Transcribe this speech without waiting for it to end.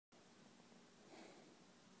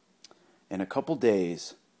In a couple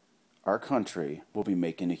days, our country will be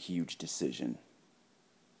making a huge decision.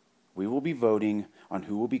 We will be voting on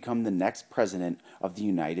who will become the next president of the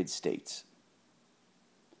United States.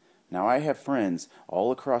 Now, I have friends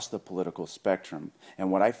all across the political spectrum,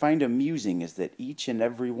 and what I find amusing is that each and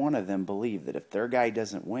every one of them believe that if their guy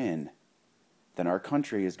doesn't win, then our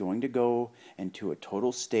country is going to go into a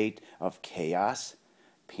total state of chaos,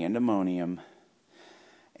 pandemonium,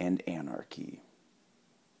 and anarchy.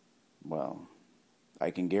 Well, I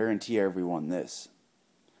can guarantee everyone this.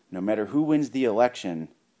 No matter who wins the election,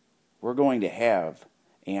 we're going to have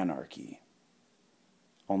anarchy.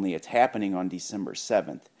 Only it's happening on December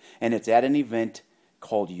 7th, and it's at an event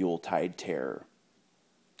called Yuletide Terror.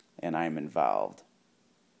 And I'm involved.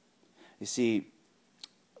 You see,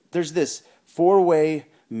 there's this four-way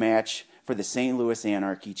match for the St. Louis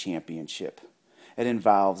Anarchy Championship. It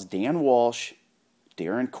involves Dan Walsh,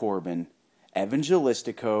 Darren Corbin, Evan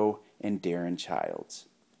Jalistico, and Darren Childs.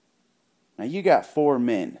 Now you got four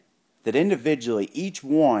men that individually, each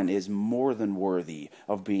one is more than worthy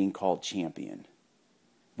of being called champion.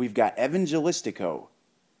 We've got Evan Jalistico,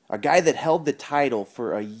 a guy that held the title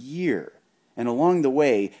for a year. And along the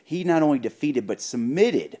way, he not only defeated but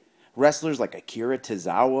submitted wrestlers like Akira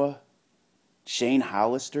Tozawa, Shane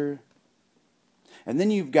Hollister. And then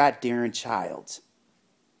you've got Darren Childs.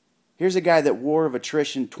 Here's a guy that War of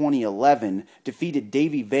Attrition 2011 defeated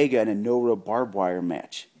Davey Vega in a no-rope barbed wire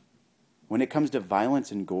match. When it comes to violence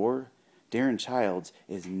and gore, Darren Childs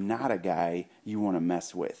is not a guy you want to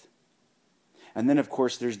mess with. And then, of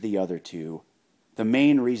course, there's the other two. The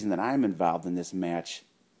main reason that I'm involved in this match,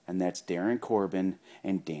 and that's Darren Corbin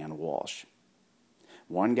and Dan Walsh.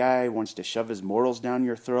 One guy wants to shove his mortals down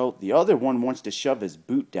your throat. The other one wants to shove his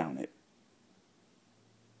boot down it.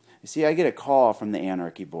 You see, I get a call from the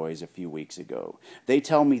Anarchy boys a few weeks ago. They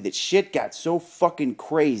tell me that shit got so fucking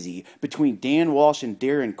crazy between Dan Walsh and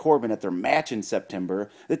Darren Corbin at their match in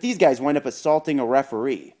September that these guys wind up assaulting a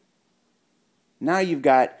referee. Now you've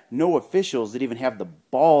got no officials that even have the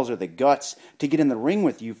balls or the guts to get in the ring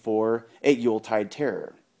with you for at Yuletide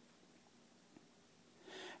Terror.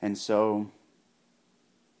 And so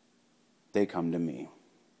they come to me.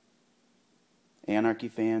 Anarchy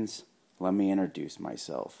fans, let me introduce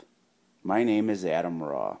myself. My name is Adam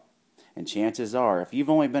Raw, and chances are, if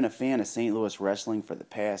you've only been a fan of St. Louis wrestling for the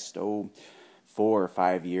past, 4 or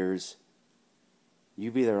 5 years,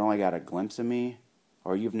 you've either only got a glimpse of me,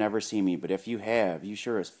 or you've never seen me, but if you have, you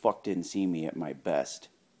sure as fuck didn't see me at my best.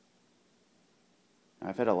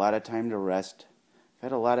 I've had a lot of time to rest,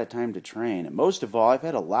 I've had a lot of time to train, and most of all, I've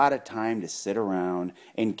had a lot of time to sit around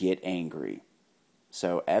and get angry.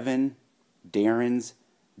 So Evan,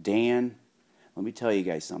 Dan, let me tell you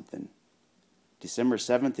guys something. December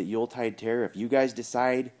 7th at Yuletide Terror, if you guys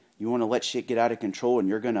decide you want to let shit get out of control and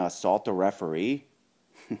you're going to assault a referee,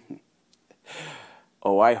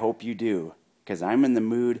 oh, I hope you do, because I'm in the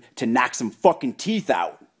mood to knock some fucking teeth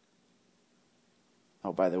out.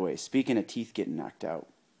 Oh, by the way, speaking of teeth getting knocked out,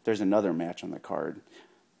 there's another match on the card,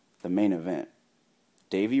 the main event.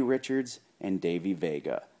 Davey Richards and Davey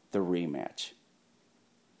Vega, the rematch.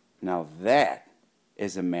 Now that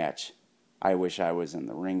is a match I wish I was in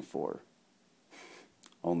the ring for.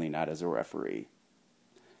 Only not as a referee.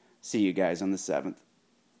 See you guys on the 7th.